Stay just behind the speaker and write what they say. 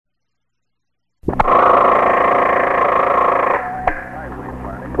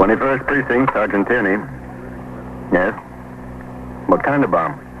21st Precinct, Sergeant Tierney. Yes? What kind of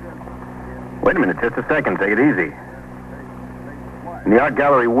bomb? Wait a minute, just a second. Take it easy. In the art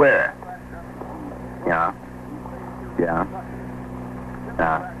gallery where? Yeah.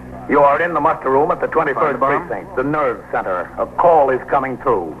 You are in the muster room at the 21st Precinct, the nerve center. A call is coming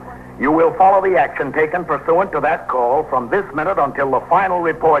through. You will follow the action taken pursuant to that call from this minute until the final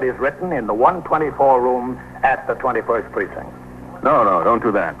report is written in the 124 room at the 21st Precinct. No, don't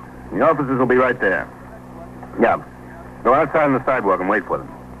do that. The officers will be right there. Yeah. Go outside on the sidewalk and wait for them.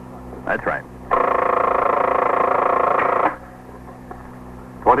 That's right.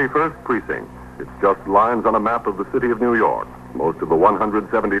 21st Precinct. It's just lines on a map of the city of New York. Most of the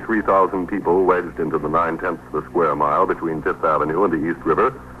 173,000 people wedged into the 9/10 of the square mile between Fifth Avenue and the East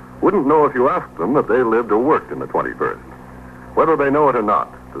River wouldn't know if you asked them that they lived or worked in the 21st. Whether they know it or not,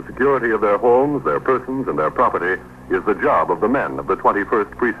 the security of their homes, their persons, and their property is the job of the men of the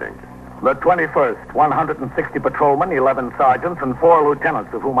 21st Precinct. The 21st, 160 patrolmen, 11 sergeants, and 4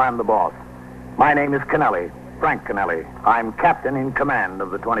 lieutenants, of whom I'm the boss. My name is Kennelly, Frank Kennelly. I'm captain in command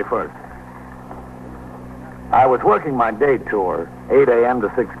of the 21st. I was working my day tour, 8 a.m.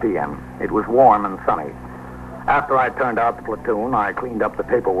 to 6 p.m. It was warm and sunny. After I turned out the platoon, I cleaned up the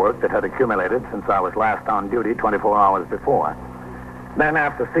paperwork that had accumulated since I was last on duty 24 hours before. Then,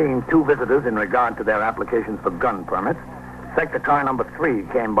 after seeing 2 visitors in regard to their applications for gun permits, Sector Car number 3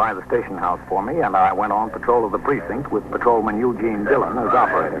 came by the station house for me, and I went on patrol of the precinct with Patrolman Eugene Dillon as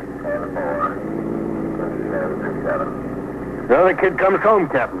operator. Well, the kid comes home,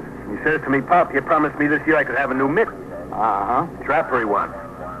 Captain. He says to me, Pop, you promised me this year I could have a new mitt. Uh-huh. Trapper he wants.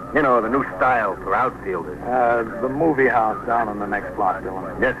 You know, the new style for outfielders. The movie house down on the next block,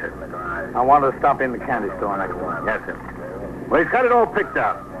 Dillon. Yes, sir. I wanted to stop in the candy store next door. Yes, sir. Well, he's got it all picked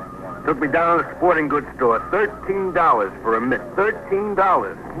out. Took me down to the sporting goods store. $13 for a mitt. $13.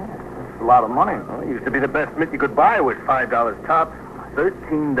 That's a lot of money. Well, it used to be the best mitt you could buy was $5 tops.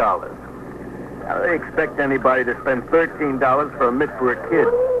 $13. How do they expect anybody to spend $13 for a mitt for a kid,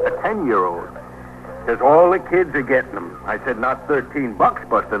 a 10-year-old? Because all the kids are getting them. I said, not $13,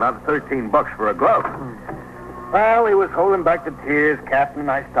 Buster, not $13 for a glove. Well, he was holding back the tears, Captain,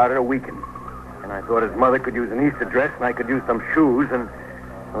 and I started a weekend. And I thought his mother could use an Easter dress, and I could use some shoes, and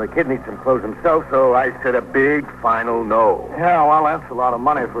well, the kid needs some clothes himself, so I said a big final no. Yeah, well, that's a lot of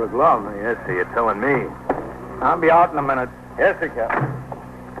money for a glove. Yes, sir, you're telling me. I'll be out in a minute. Yes, sir, Captain.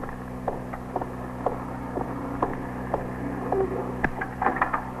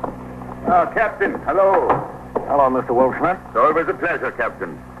 Oh, Captain, hello. Hello, Mr. Wolfschmidt. It's always a pleasure,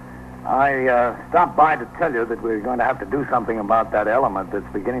 Captain. I stopped by to tell you that we're going to have to do something about that element that's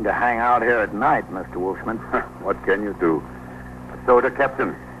beginning to hang out here at night, Mr. Wolfschmidt. What can you do? A soda,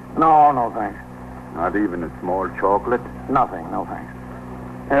 Captain? No, thanks. Not even a small chocolate? Nothing, no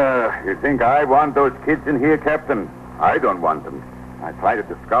thanks. You think I want those kids in here, Captain? I don't want them. I try to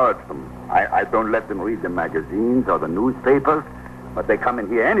discourage them. I don't let them read the magazines or the newspapers, but they come in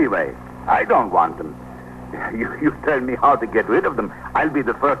here anyway. I don't want them. You tell me how to get rid of them. I'll be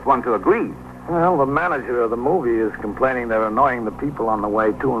the first one to agree. Well, the manager of the movie is complaining they're annoying the people on the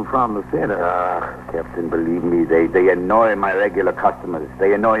way to and from the theater. Captain, believe me, they annoy my regular customers.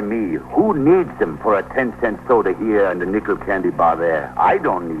 They annoy me. Who needs them for a 10-cent soda here and a nickel candy bar there? I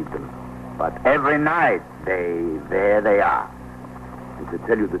don't need them. But every night, there they are. And to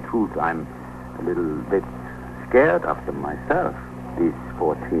tell you the truth, I'm a little bit scared of them myself. These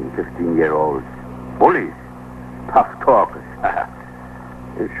 14, 15-year-olds. Bullies. Tough talkers.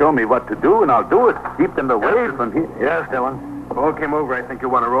 You show me what to do, and I'll do it. Keep them away from here. Yes, Dillon. Phone came over. I think you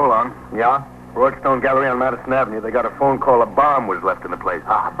want to roll on. Yeah? Broadstone Gallery on Madison Avenue. They got a phone call. A bomb was left in the place.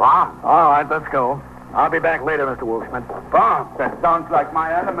 A bomb? All right, let's go. I'll be back later, Mr. Wolfschmidt. Bomb? That sounds like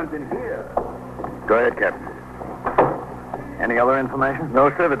my element in here. Go ahead, Captain. Any other information?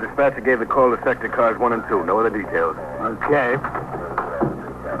 No, sir. The dispatcher gave the call to Sector Cars 1 and 2. No other details. Okay.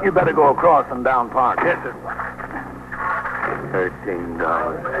 You better go across and down Park. Yes, sir.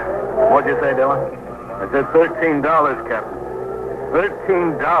 $13. What'd you say, Dillon? I said $13, Captain.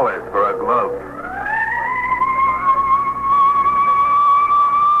 $13 for a glove.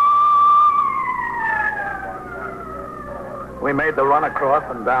 We made the run across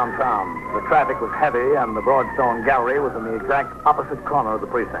and downtown. The traffic was heavy, and the Broadstone Gallery was in the exact opposite corner of the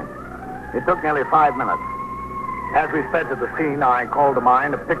precinct. It took nearly 5 minutes. As we sped to the scene, I called to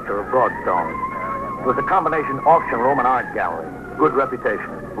mind a picture of Broadstone. It was a combination auction room and art gallery. Good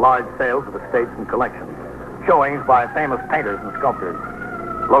reputation, large sales of estates and collections, showings by famous painters and sculptors.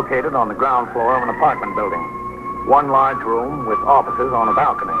 Located on the ground floor of an apartment building. One large room with offices on a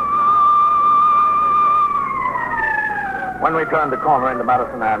balcony. When we turned the corner into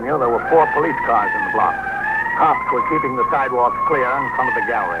Madison Avenue, there were 4 police cars in the block. Cops were keeping the sidewalks clear in front of the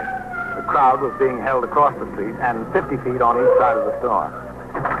gallery. The crowd was being held across the street and 50 feet on each side of the store.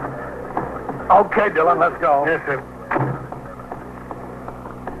 Okay, Dillon, let's go. Yes, sir.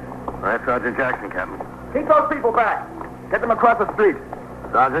 All right, Sergeant Jackson, Captain. Keep those people back. Get them across the street.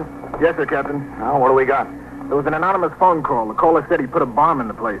 Sergeant? Yes, sir, Captain. Now, what do we got? There was an anonymous phone call. The caller said he put a bomb in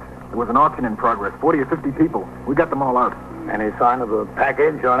the place. There was an auction in progress, 40 or 50 people. We got them all out. Any sign of a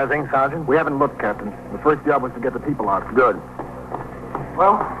package or anything, Sergeant? We haven't looked, Captain. The first job was to get the people out. Good.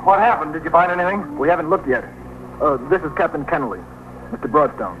 Well, what happened? Did you find anything? We haven't looked yet. This is Captain Kennelly, Mr.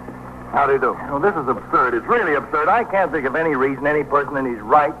 Broadstone. How do you do? Well, this is absurd. It's really absurd. I can't think of any reason any person in his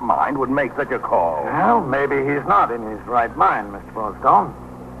right mind would make such a call. Well, maybe he's not in his right mind, Mr. Broadstone.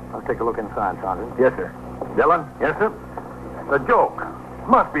 Let's take a look inside, Sergeant. Yes, sir. Dillon? Yes, sir? It's a joke.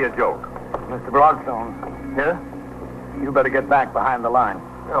 Must be a joke. Mr. Broadstone. Yes? You better get back behind the line.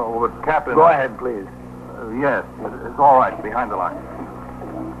 Oh, but Captain... Go ahead, please. Yes, it's all right. Behind the line.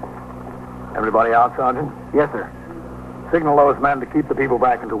 Everybody out, Sergeant? Yes, sir. Signal those men to keep the people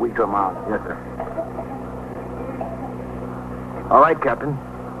back until we come out. Yes, sir. All right, Captain.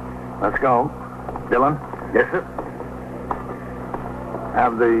 Let's go. Dillon? Yes, sir.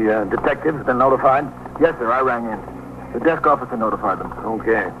 Have the detectives been notified? Yes, sir. I rang in. The desk officer notified them.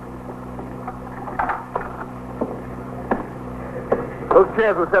 Okay. Those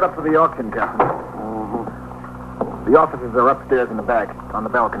chairs were set up for the auction, Captain. The officers are upstairs in the back, on the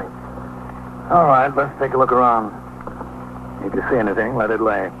balcony. All right, let's take a look around. If you see anything, let it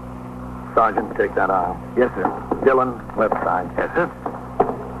lay. Sergeant, take that aisle. Yes, sir. Dillon, left side. Yes, sir.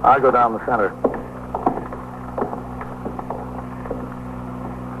 I'll go down the center.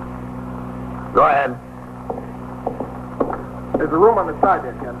 Go ahead. There's a room on the side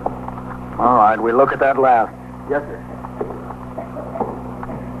there, Captain. All right, we'll look at that last. Yes, sir.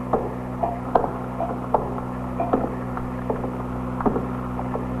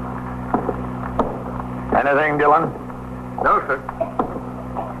 Anything, Dillon? No, sir.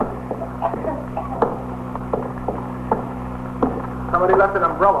 Somebody left an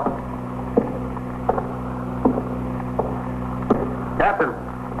umbrella. Captain.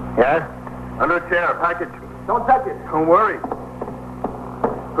 Yes? Under a chair, a package. Don't touch it. Don't worry.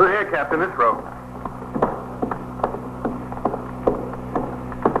 Through here, Captain, this row.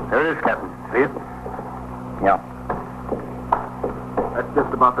 There it is, Captain. See it? Yeah. That's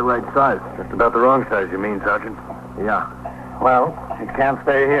just about the right size. Just about the wrong size, you mean, Sergeant? Yeah. Well, it can't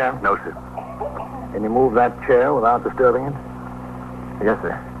stay here. No, sir. Can you move that chair without disturbing it? Yes,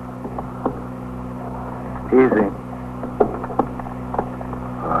 sir. Easy.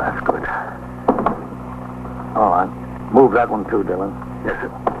 Oh, that's good. All right. Move that one too, Dillon. Yes, sir.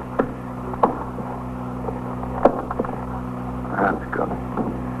 That's good.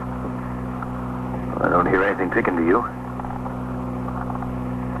 I don't hear anything ticking, do you?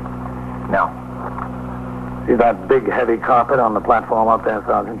 No. See that big, heavy carpet on the platform up there,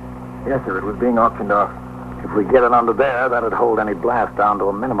 Sergeant? Yes, sir. It was being auctioned off. If we get it under there, that'd hold any blast down to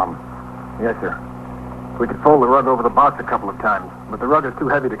a minimum. Yes, sir. We could fold the rug over the box a couple of times, but the rug is too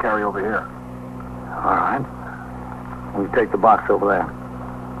heavy to carry over here. All right. We take the box over there.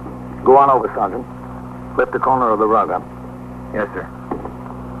 Go on over, Sergeant. Lift the corner of the rug up. Yes, sir.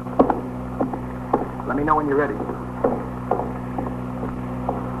 Let me know when you're ready.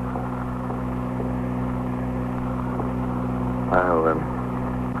 I'll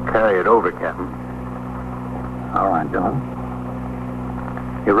carry it over, Captain. All right, Dillon.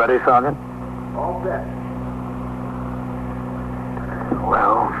 You ready, Sergeant? All set.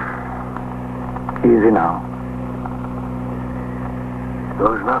 Well, Easy now.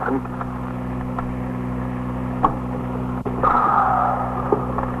 goes nothing.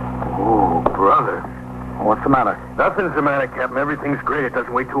 Oh, brother. What's the matter? Nothing's the matter, Captain. Everything's great. It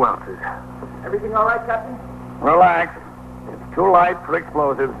doesn't weigh 2 ounces. Everything all right, Captain? Relax. It's too light for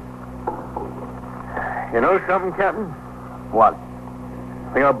explosives. You know something, Captain? What?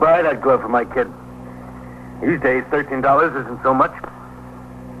 I think I'll buy that glove for my kid. These days, $13 isn't so much.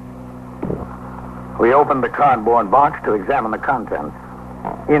 We opened the cardboard box to examine the contents.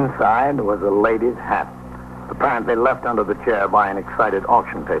 Inside was a lady's hat, apparently left under the chair by an excited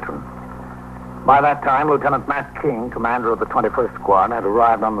auction patron. By that time, Lieutenant Matt King, commander of the 21st Squad, had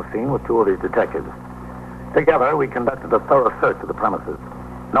arrived on the scene with 2 of his detectives. Together, we conducted a thorough search of the premises.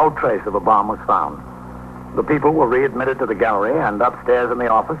 No trace of a bomb was found. The people were readmitted to the gallery, and upstairs in the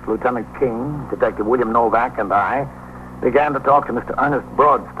office, Lieutenant King, Detective William Novak, and I began to talk to Mr. Ernest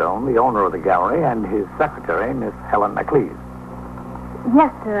Broadstone, the owner of the gallery, and his secretary, Miss Helen McLeese.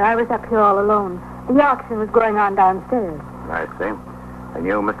 Yes, sir. I was up here all alone. The auction was going on downstairs. I see. And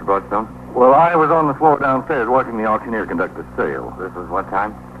you, Mr. Broadstone? Well, I was on the floor downstairs watching the auctioneer conduct the sale. This was what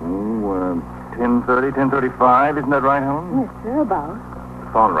time? 10:30, 10:35. Isn't that right, Helen? Yes, sir, about.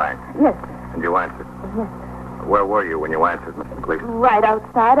 The phone rang, Yes, sir. and you answered. Yes, Where were you when you answered, Mr. McLeese? right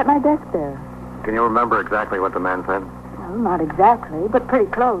outside at my desk there. Can you remember exactly what the man said? Well, not exactly, but pretty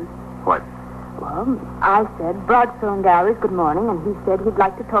close. What? Well, I said, Broadstone Galleries, good morning, and he said he'd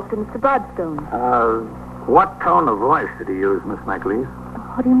like to talk to Mr. Broadstone. What tone of voice did he use, Miss McLeese?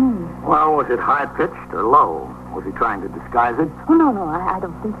 What do you mean? Well, was it high-pitched or low? Was he trying to disguise it? Oh, no, I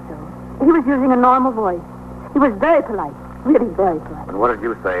don't think so. He was using a normal voice. He was very polite, really very polite. And what did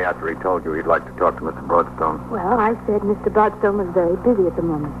you say after he told you he'd like to talk to Mr. Broadstone? Well, I said Mr. Broadstone was very busy at the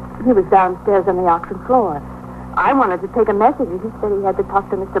moment. He was downstairs on the auction floor. I wanted to take a message, and he said he had to talk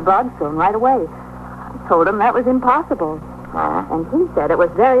to Mr. Broadstone right away. I told him that was impossible. Uh-huh. And he said it was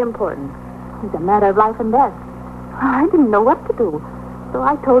very important. It was a matter of life and death. I didn't know what to do. So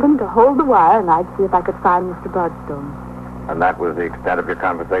I told him to hold the wire, and I'd see if I could find Mr. Broadstone. And that was the extent of your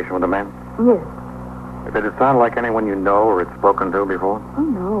conversation with the man? Yes. Did it sound like anyone you know or had spoken to before? Oh,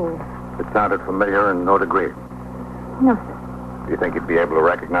 no. It sounded familiar in no degree. No, sir. Do you think you'd be able to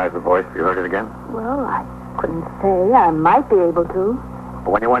recognize the voice if you heard it again? Well, I couldn't say. I might be able to.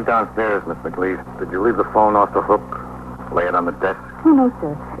 But when you went downstairs, Miss McLeese, did you leave the phone off the hook? Lay it on the desk? Oh, no,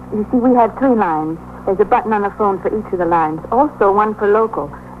 sir. You see, we had 3 lines. There's a button on the phone for each of the lines. Also, one for local.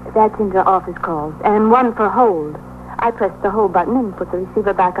 That's into office calls. And one for hold. I pressed the hold button and put the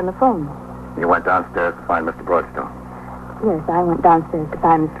receiver back on the phone. You went downstairs to find Mr. Broadstone. Yes, I went downstairs to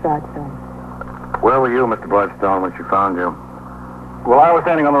find Mr. Broadstone. Where were you, Mr. Broadstone, when she found you? Well, I was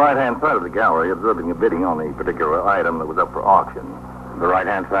standing on the right-hand side of the gallery, observing the bidding on the particular item that was up for auction. The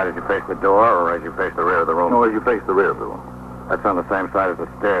right-hand side as you face the door or as you face the rear of the room? No, as you face the rear of the room. That's on the same side as the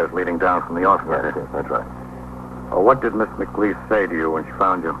stairs leading down from the auction. Yes, that's right. What did Miss McLeese say to you when she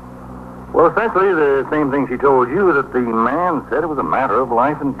found you? Well, essentially the same thing she told you, that the man said it was a matter of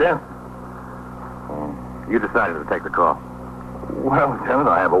life and death. You decided to take the call. Well, Lieutenant,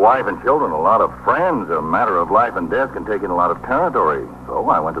 I have a wife and children, a lot of friends. A matter of life and death can take in a lot of territory. So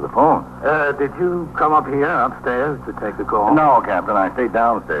I went to the phone. Did you come up here, upstairs, to take the call? No, Captain, I stayed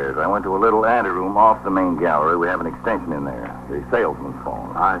downstairs. I went to a little anteroom off the main gallery. We have an extension in there, the salesman's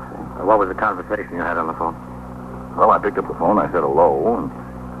phone. I see. What was the conversation you had on the phone? Well, I picked up the phone. I said hello, and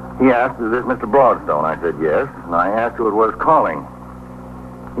he asked, is this Mr. Broadstone? I said yes, and I asked who it was calling.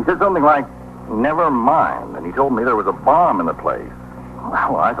 He said something like, never mind, and he told me there was a bomb in the place.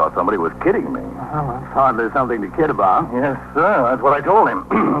 Well, I thought somebody was kidding me. Well, that's hardly something to kid about. Yes, sir, that's what I told him.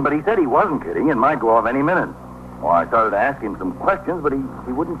 But he said he wasn't kidding. It might go off any minute. Well, I started to ask him some questions, but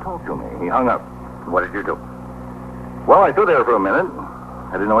he wouldn't talk to me. He hung up. What did you do? Well, I stood there for a minute.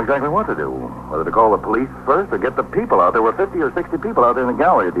 I didn't know exactly what to do. Whether to call the police first or get the people out. There were 50 or 60 people out there in the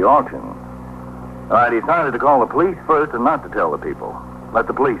gallery at the auction. I decided to call the police first and not to tell the people. Let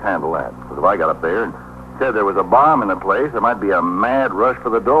the police handle that. Because if I got up there and said there was a bomb in the place, there might be a mad rush for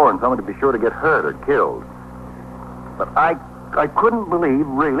the door and somebody would be sure to get hurt or killed. But I couldn't believe,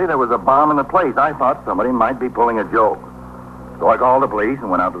 really, there was a bomb in the place. I thought somebody might be pulling a joke. So I called the police and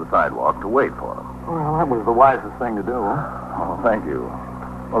went out to the sidewalk to wait for them. Well, that was the wisest thing to do. Oh, thank you.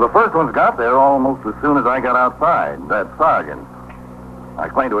 Well, the first ones got there almost as soon as I got outside, that sergeant. I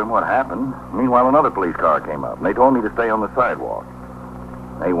explained to him what happened. Meanwhile, another police car came up, and they told me to stay on the sidewalk.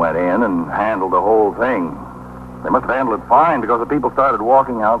 They went in and handled the whole thing. They must have handled it fine because the people started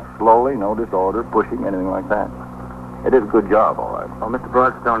walking out slowly, no disorder, pushing, anything like that. They did a good job, all right. Well, Mr.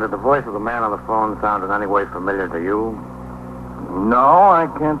 Broadstone, did the voice of the man on the phone sound in any way familiar to you? No, I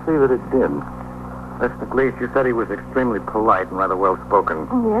can't see that it did. Miss McLeese, you said he was extremely polite and rather well-spoken.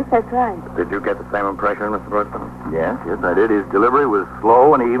 Yes, that's right. Did you get the same impression, Mr. Broadstone? Yes, I did. His delivery was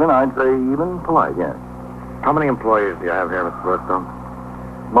slow and even. I'd say even polite, yes. How many employees do you have here, Mr. Broadstone?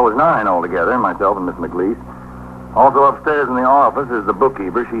 Well, it was 9 altogether, myself and Miss McLeese. Also upstairs in the office is the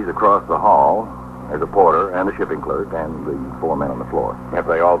bookkeeper. She's across the hall. There's a porter and a shipping clerk and the 4 men on the floor. Have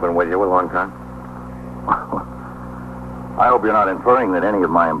they all been with you a long time? I hope you're not inferring that any of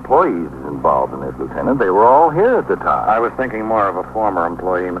my employees is involved in this, Lieutenant. They were all here at the time. I was thinking more of a former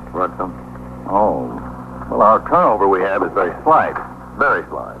employee, Mr. Broadstone. Oh. Well, our turnover we have is very slight. Very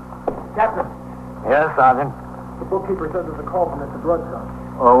slight. Captain, Yes, Sergeant? the bookkeeper says there's a call from Mr. Broadstone.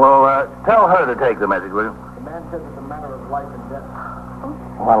 Oh, well, tell her to take the message, will you? The man says it's a matter of life and death.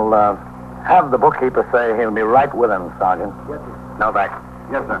 Well, have the bookkeeper say he'll be right with him, Sergeant. Yes, sir. No, back.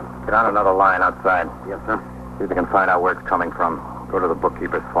 Yes, sir. Get on another line outside. Yes, sir. See if you can find out where it's coming from. Go to the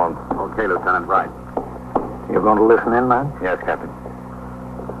bookkeeper's phone. Okay, Lieutenant, right. You're going to listen in, man? Yes, Captain.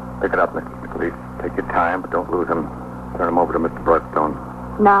 Pick it up, Mr. McLeese. Take your time, but don't lose him. Turn him over to Mr. Broadstone.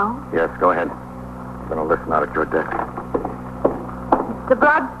 Now? Yes, go ahead. I'm going to listen out at your desk. The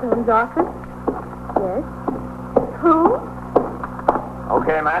Broadstone's office? Yes. Who?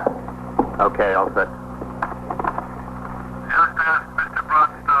 Okay, Matt? Okay, all set. Just ask Mr.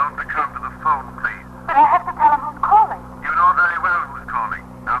 Broadstone to come to the phone, please. But I have to tell him who's calling. You know very well who's calling.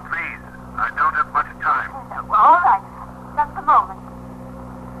 Now, please, I don't have much time. All right. Just a moment.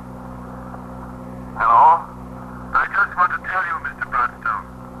 Hello? I just want to tell you, Mr. Broadstone,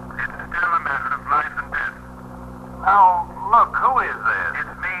 it's still a matter of life and death. Now, look, who is this?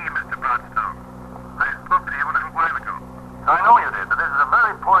 It's me, Mr. Broadstone. I spoke to you a little while ago. I know you did, but this is a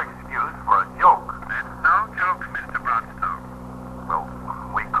very poor excuse for a joke. It's no joke, Mr. Broadstone. Well,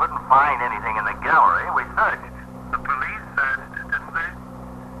 we couldn't find anything in the gallery. We searched. The police searched, didn't they?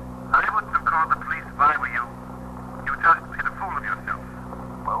 I wouldn't have called the police if I were you. You just made a fool of yourself.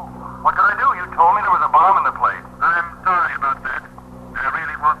 Well, what could I do? You told me there was a bomb in the place. I'm sorry about that. I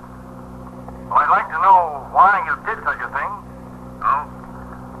really wasn't. Well, I'd like to know why you did such a thing. Oh?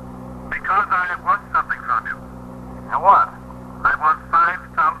 Because I want something from you. And what? I want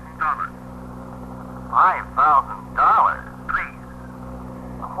 $5,000. $5,000? Please.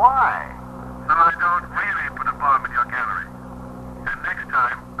 Why? So I don't really put a bomb in your gallery. And next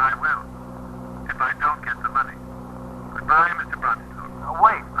time, I will. If I don't get the money. Goodbye, Mr. Broadstone.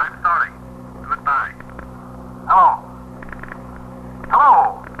 Wait. I'm sorry. Goodbye. Hello?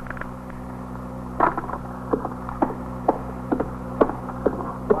 Hello?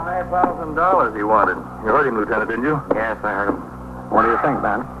 $5,000 he wanted. You heard him, Lieutenant, didn't you? Yes, I heard him. What do you think,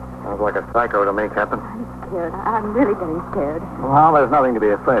 Ben? Sounds like a psycho to me, Captain. I'm scared. I'm really getting scared. Well, there's nothing to be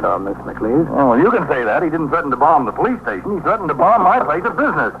afraid of, Miss McLeese. Oh, you can say that. He didn't threaten to bomb the police station. He threatened to bomb my place of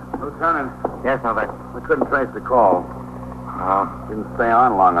business. Lieutenant, Yes, Novak. we couldn't trace the call. Didn't stay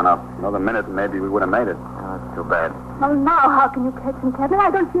on long enough. Another minute and maybe we would have made it. That's too bad. Well, now how can you catch him, Captain? I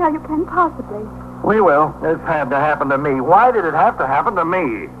don't see how you can possibly. We will. This had to happen to me. Why did it have to happen to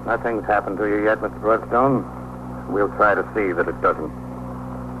me? Nothing's happened to you yet, Mr. Broadstone. We'll try to see that it doesn't.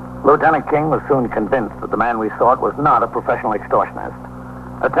 Lieutenant King was soon convinced that the man we sought was not a professional extortionist.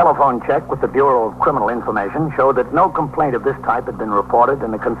 A telephone check with the Bureau of Criminal Information showed that no complaint of this type had been reported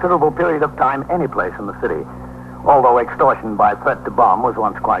in a considerable period of time anyplace in the city, although extortion by threat to bomb was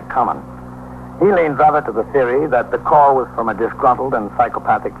once quite common. He leans rather to the theory that the call was from a disgruntled and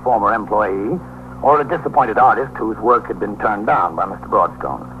psychopathic former employee or a disappointed artist whose work had been turned down by Mr.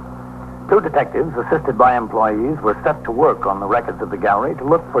 Broadstone. Two detectives, assisted by employees, were set to work on the records of the gallery to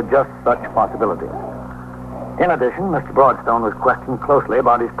look for just such possibilities. In addition, Mr. Broadstone was questioned closely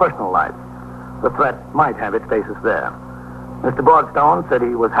about his personal life. The threat might have its basis there. Mr. Broadstone said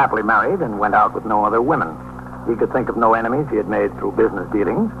he was happily married and went out with no other women. He could think of no enemies he had made through business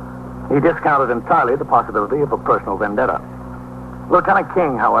dealings. He discounted entirely the possibility of a personal vendetta. Lieutenant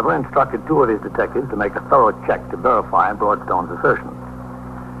King, however, instructed two of his detectives to make a thorough check to verify Broadstone's assertions.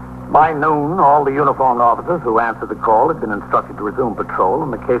 By noon, all the uniformed officers who answered the call had been instructed to resume patrol,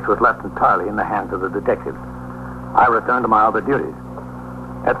 and the case was left entirely in the hands of the detectives. I returned to my other duties.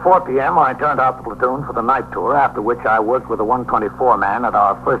 At 4 p.m., I turned out the platoon for the night tour, after which I worked with a 124 man at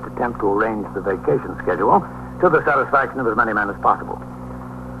our first attempt to arrange the vacation schedule to the satisfaction of as many men as possible.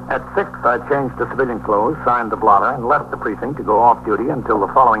 At 6, I changed to civilian clothes, signed the blotter, and left the precinct to go off duty until the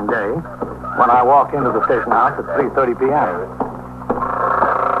following day, when I walked into the station house at 3:30 p.m.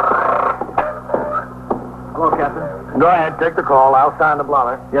 Hello, Captain. Go ahead, take the call. I'll sign the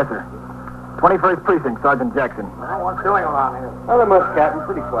blotter. Yes, sir. 21st Precinct, Sergeant Jackson. Well, what's doing around here? Nothing much, Captain.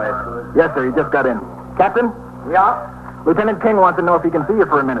 Pretty quiet. Yes, sir. He just got in. Captain, Yeah? Lieutenant King wants to know if he can see you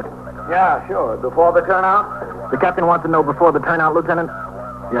for a minute. Yeah, sure. Before the turnout? The captain wants to know before the turnout, Lieutenant.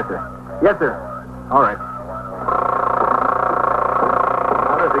 Yes, sir. Yes, sir. All right.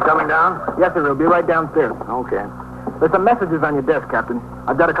 Well, is he coming down? Yes, sir. He'll be right downstairs. Okay. There's some messages on your desk, Captain.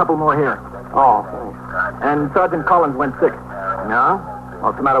 I've got a couple more here. Oh, thanks. And Sergeant Collins went sick. No?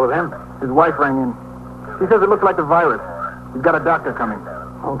 What's the matter with him? His wife rang in. She says it looks like the virus. He's got a doctor coming.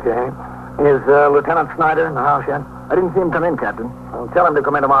 Okay. Is Lieutenant Snyder in the house yet? I didn't see him come in, Captain. Well, tell him to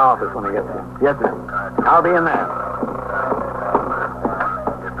come into my office when he gets here. Yes, sir. I'll be in there.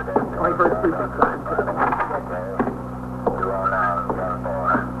 21st Precinct, Sergeant.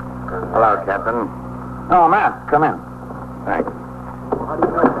 Hello, Captain. Oh, Matt, come in. Thanks. How do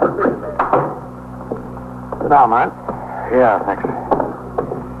you know it's for me? Sit down, Matt. Yeah, thanks. I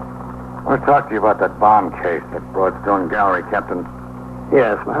want to talk to you about that bomb case at Broadstone Gallery, Captain.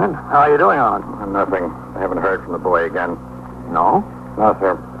 Yes, man. How are you doing on it? Nothing. I haven't heard from the boy again. No? No,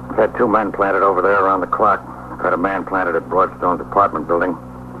 sir. I've had 2 men planted over there around the clock. I've had a man planted at Broadstone's apartment building.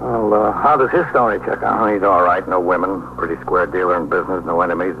 Well, how does his story check out? Oh, he's all right. No women. Pretty square dealer in business. No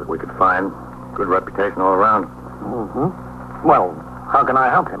enemies that we could find. Good reputation all around. Mm-hmm. Well, how can I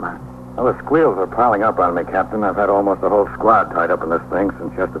help you, man? Well, the squeals are piling up on me, Captain. I've had almost the whole squad tied up in this thing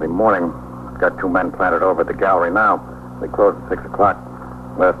since yesterday morning. I've got 2 men planted over at the gallery now. They closed at 6 o'clock.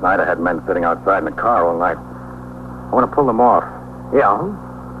 Last night I had men sitting outside in the car all night. I want to pull them off. Yeah?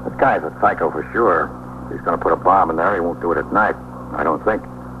 This guy's a psycho for sure. If he's going to put a bomb in there, he won't do it at night. I don't think.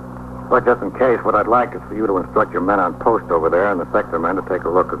 But just in case, what I'd like is for you to instruct your men on post over there and the sector men to take a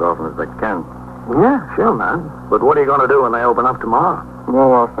look as often as they can. Yeah, sure, man. But what are you going to do when they open up tomorrow?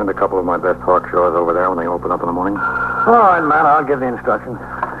 Well, I'll send a couple of my best hawkshaws over there when they open up in the morning. All right, man, I'll give the instructions.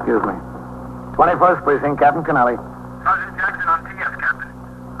 Excuse me. 21st Precinct, Captain Kennelly. Sergeant Jackson on TS, Captain.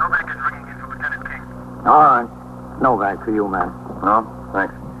 Novak is ringing in for Lieutenant King. All right. Novak for you, man. No,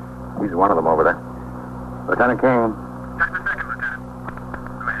 thanks. He's one of them over there. Lieutenant King. Just a second, Lieutenant.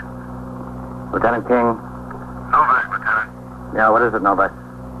 Go ahead. Lieutenant King. Novak, Lieutenant. Yeah, what is it, Novak?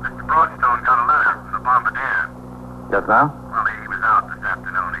 Mr. Broadstone got a letter from the Bombardier. Just now? Well, he was out this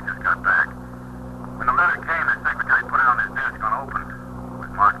afternoon. He just got back. When the letter came, his secretary put it on his desk unopened. It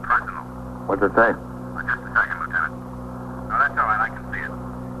was marked personal. What's it say? Just a second, Lieutenant. No, that's all right. I can see it.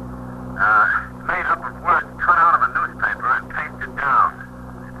 It's made up of words cut out of a newspaper and pasted down.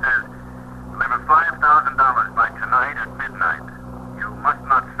 It says, deliver $5,000 by tonight at midnight. You must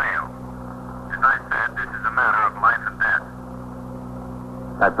not fail. As I said, this is a matter of life and death.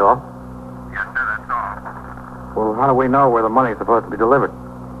 That's all? Yes, sir, that's all. Well, how do we know where the money's supposed to be delivered?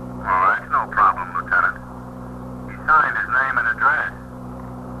 Oh, that's no problem, Lieutenant. He signed his name and address.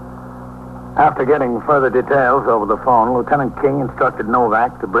 After getting further details over the phone, Lieutenant King instructed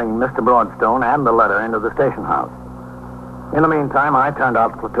Novak to bring Mr. Broadstone and the letter into the station house. In the meantime, I turned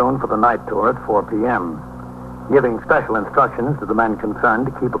out the platoon for the night tour at 4 p.m., giving special instructions to the men concerned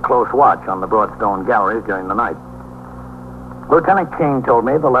to keep a close watch on the Broadstone galleries during the night. Lieutenant King told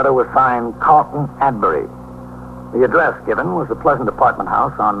me the letter was signed Carlton Adbury. The address given was a pleasant apartment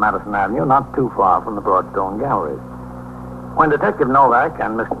house on Madison Avenue, not too far from the Broadstone galleries. When Detective Novak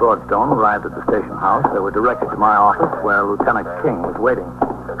and Mr. Broadstone arrived at the station house, they were directed to my office where Lieutenant King was waiting.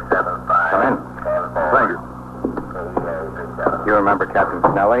 Come in. Thank you. You remember Captain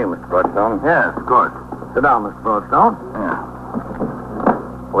Kennelly and Mr. Broadstone? Yes, of course. Sit down, Mr. Broadstone. Yeah.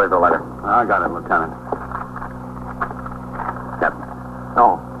 Where's the letter? I got it, Lieutenant. Captain.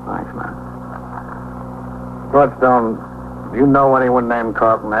 Oh, thanks, man. Broadstone, do you know anyone named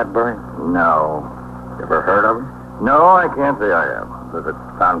Carlton Adbury? No. You ever heard of him? No, I can't say I have. Does it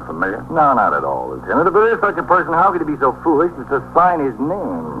sound familiar? No, not at all, Lieutenant. If there is such a person, how could he be so foolish as to sign his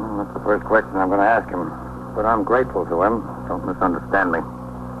name? That's the first question I'm going to ask him. But I'm grateful to him. Don't misunderstand me.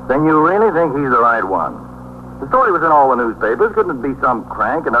 Then you really think he's the right one? The story was in all the newspapers. Couldn't it be some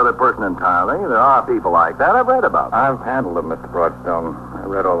crank, another person entirely? There are people like that. I've read about them. I've handled him, Mr. Broadstone. I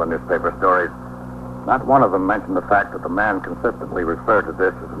read all the newspaper stories. Not one of them mentioned the fact that the man consistently referred to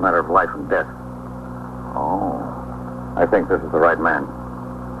this as a matter of life and death. Oh. I think this is the right man.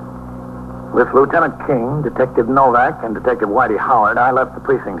 With Lieutenant King, Detective Novak, and Detective Whitey Howard, I left the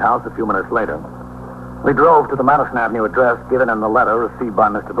precinct house a few minutes later. We drove to the Madison Avenue address given in the letter received by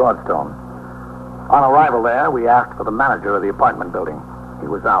Mr. Broadstone. On arrival there, we asked for the manager of the apartment building. He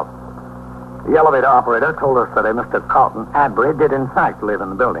was out. The elevator operator told us that a Mr. Carlton Adbury did in fact live in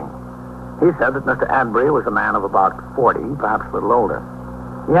the building. He said that Mr. Adbury was a man of about 40, perhaps a little older.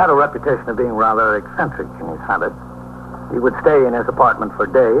 He had a reputation of being rather eccentric in his habits. He would stay in his apartment for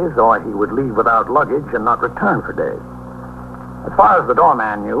days, or he would leave without luggage and not return for days. As far as the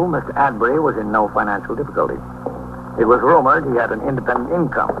doorman knew, Mr. Adbury was in no financial difficulty. It was rumored he had an independent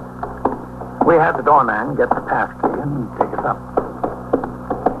income. We had the doorman get the pass key and take us up.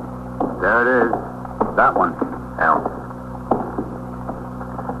 There it is. That one. Yeah.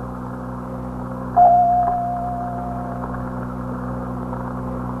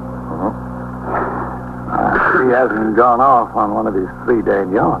 He hasn't gone off on one of his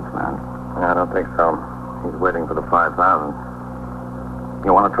 3-day jaunts, man. I don't think so. He's waiting for the 5,000.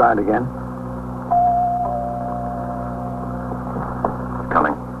 You want to try it again? It's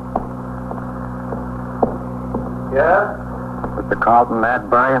coming. Yes? Mr. Carlton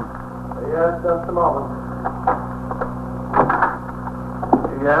Adbury? Yes, just a moment.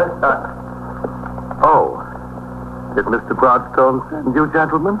 Yes? Oh. Did Mr. Broadstone send you,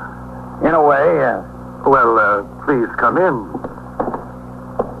 gentlemen? In a way, yes. Well, please come in.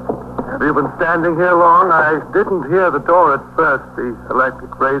 Have you been standing here long? I didn't hear the door at first. The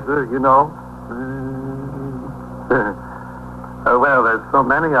electric razor, you know. Well, there's so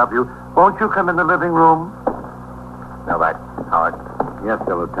many of you. Won't you come in the living room? No, Howard. Yes,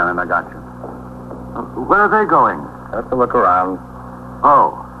 sir, Lieutenant. I got you. Where are they going? Just to look around.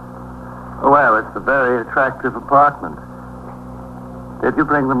 Oh. Well, it's a very attractive apartment. Did you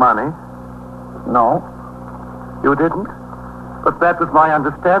bring the money? No. You didn't? But that was my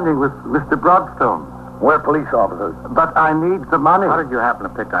understanding with Mr. Broadstone. We're police officers. But I need the money. How did you happen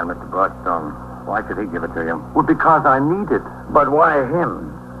to pick on Mr. Broadstone? Why should he give it to you? Well, because I need it. But why him?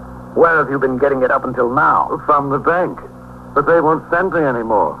 Where have you been getting it up until now? From the bank. But they won't send me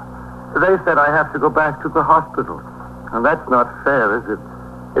anymore. They said I have to go back to the hospital. And that's not fair, is it?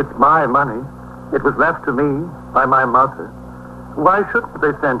 It's my money. It was left to me by my mother. Why shouldn't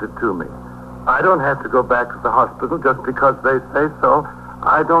they send it to me? I don't have to go back to the hospital just because they say so.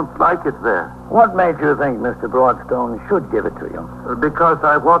 I don't like it there. What made you think Mr. Broadstone should give it to you? Because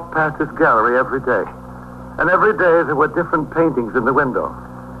I walk past this gallery every day. And every day there were different paintings in the window.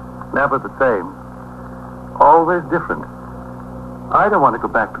 Never the same. Always different. I don't want to go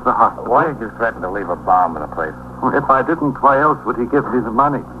back to the hospital. Why did you threaten to leave a bomb in the place? If I didn't, why else would he give me the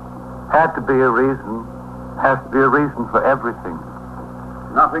money? Had to be a reason. Has to be a reason for everything.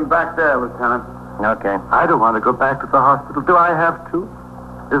 Nothing back there, Lieutenant. Okay. I don't want to go back to the hospital. Do I have to?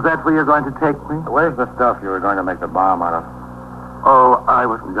 Is that where you're going to take me? Where's the stuff you were going to make the bomb out of? Oh, I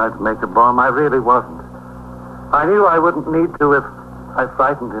wasn't going to make a bomb. I really wasn't. I knew I wouldn't need to if I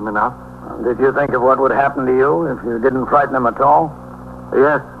frightened him enough. Did you think of what would happen to you if you didn't frighten him at all?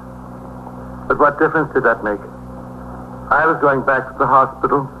 Yes. But what difference did that make? I was going back to the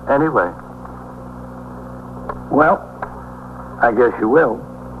hospital anyway. Well, I guess you will.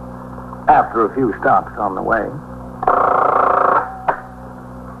 After a few stops on the way.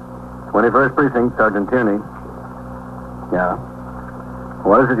 21st Precinct, Sergeant Tierney. Yeah.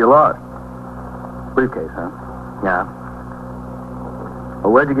 What is it you lost? Briefcase, huh? Yeah.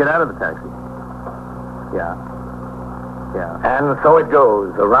 Well, where'd you get out of the taxi? Yeah. Yeah. And so it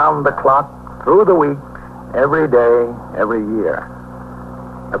goes, around the clock, through the weeks, every day, every year.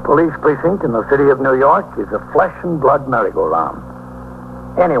 A police precinct in the city of New York is a flesh and blood merry-go-round.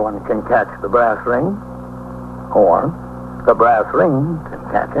 Anyone can catch the brass ring, or the brass ring can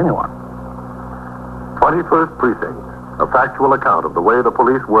catch anyone. 21st Precinct, a factual account of the way the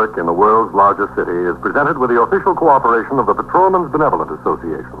police work in the world's largest city, is presented with the official cooperation of the Patrolmen's Benevolent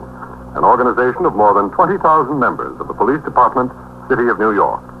Association, an organization of more than 20,000 members of the Police Department, City of New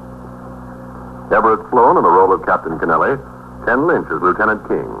York. Everett Sloan in the role of Captain Kennelly, Ken Lynch as Lieutenant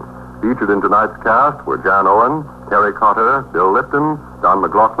King. Featured in tonight's cast were Jan Owen, Terry Cotter, Bill Lipton, Don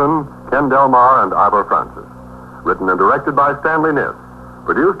McLaughlin, Ken Delmar, and Ivor Francis. Written and directed by Stanley Niss.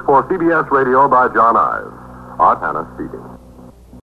 Produced for CBS Radio by John Ives. Art Hanna speaking.